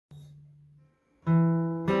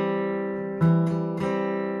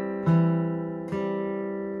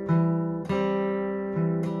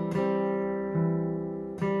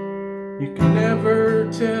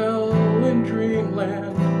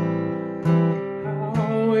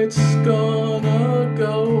it's gonna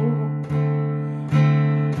go?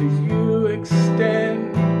 Do you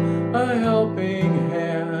extend a helping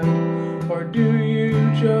hand, or do you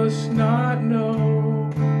just not know?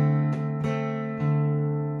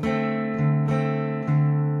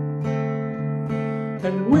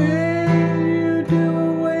 And when you do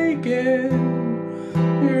awaken,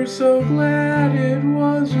 you're so glad it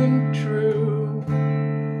wasn't true,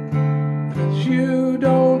 'cause you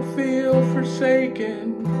don't feel forsaken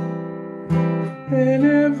in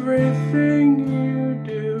everything you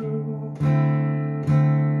do.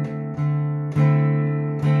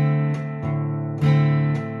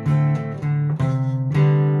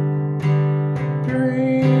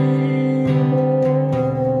 Dream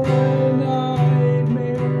or a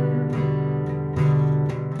nightmare,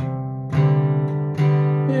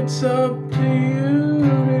 it's up to you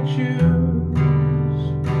to choose.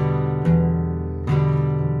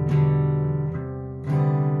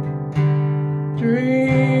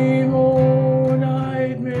 Dream or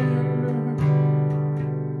nightmare,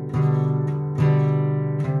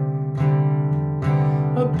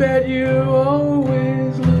 I bet you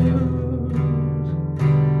always lose.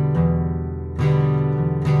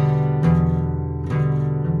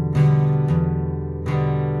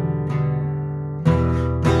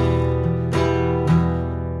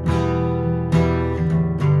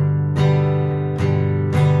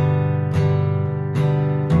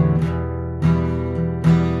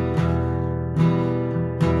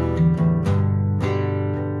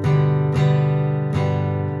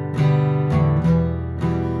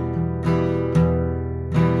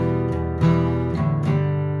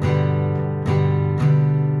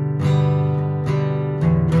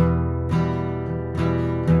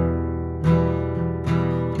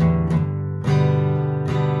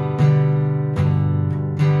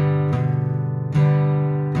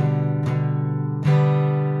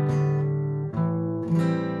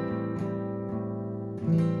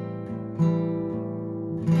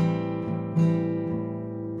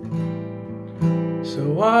 So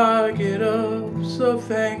I get up so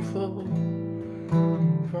thankful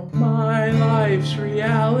for my life's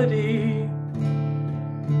reality,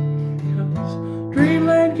 'cause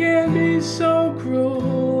dreamland can be so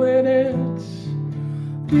cruel in its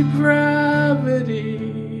depravity.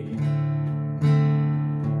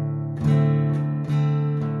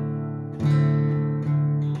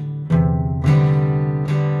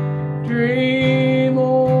 Dream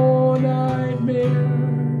or nightmare,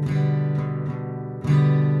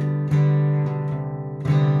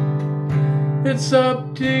 it's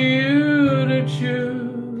up to you to choose.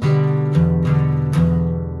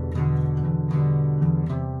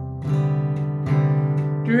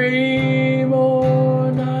 Dream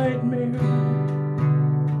or nightmare,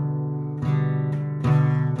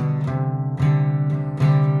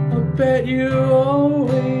 I bet you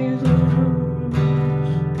always lose.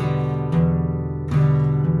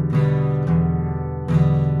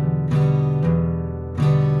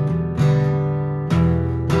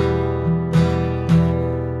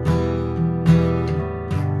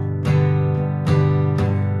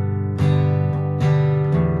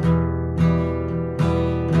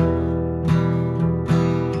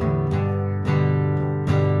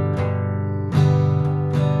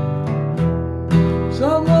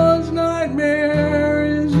 Someone's nightmare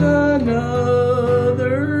is another's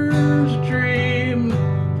dream.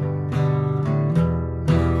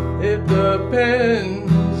 It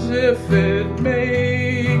depends if it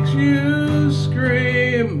makes you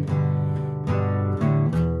scream.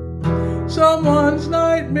 Someone's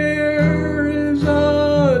nightmare is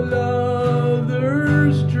another's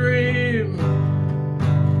dream,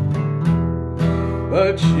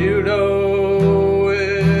 but you know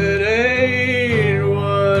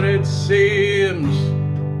it seems.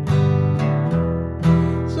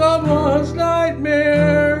 Someone's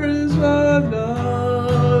nightmare is another's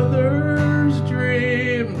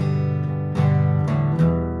dream.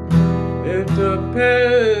 It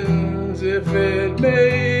depends if it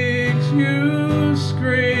makes you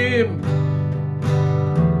scream.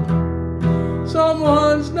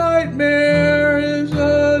 Someone's nightmare is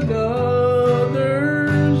another's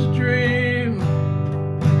dream,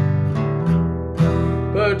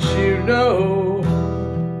 but you know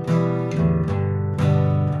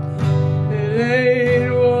it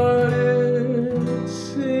ain't what it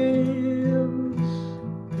seems.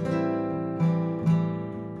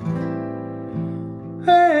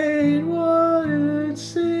 Ain't what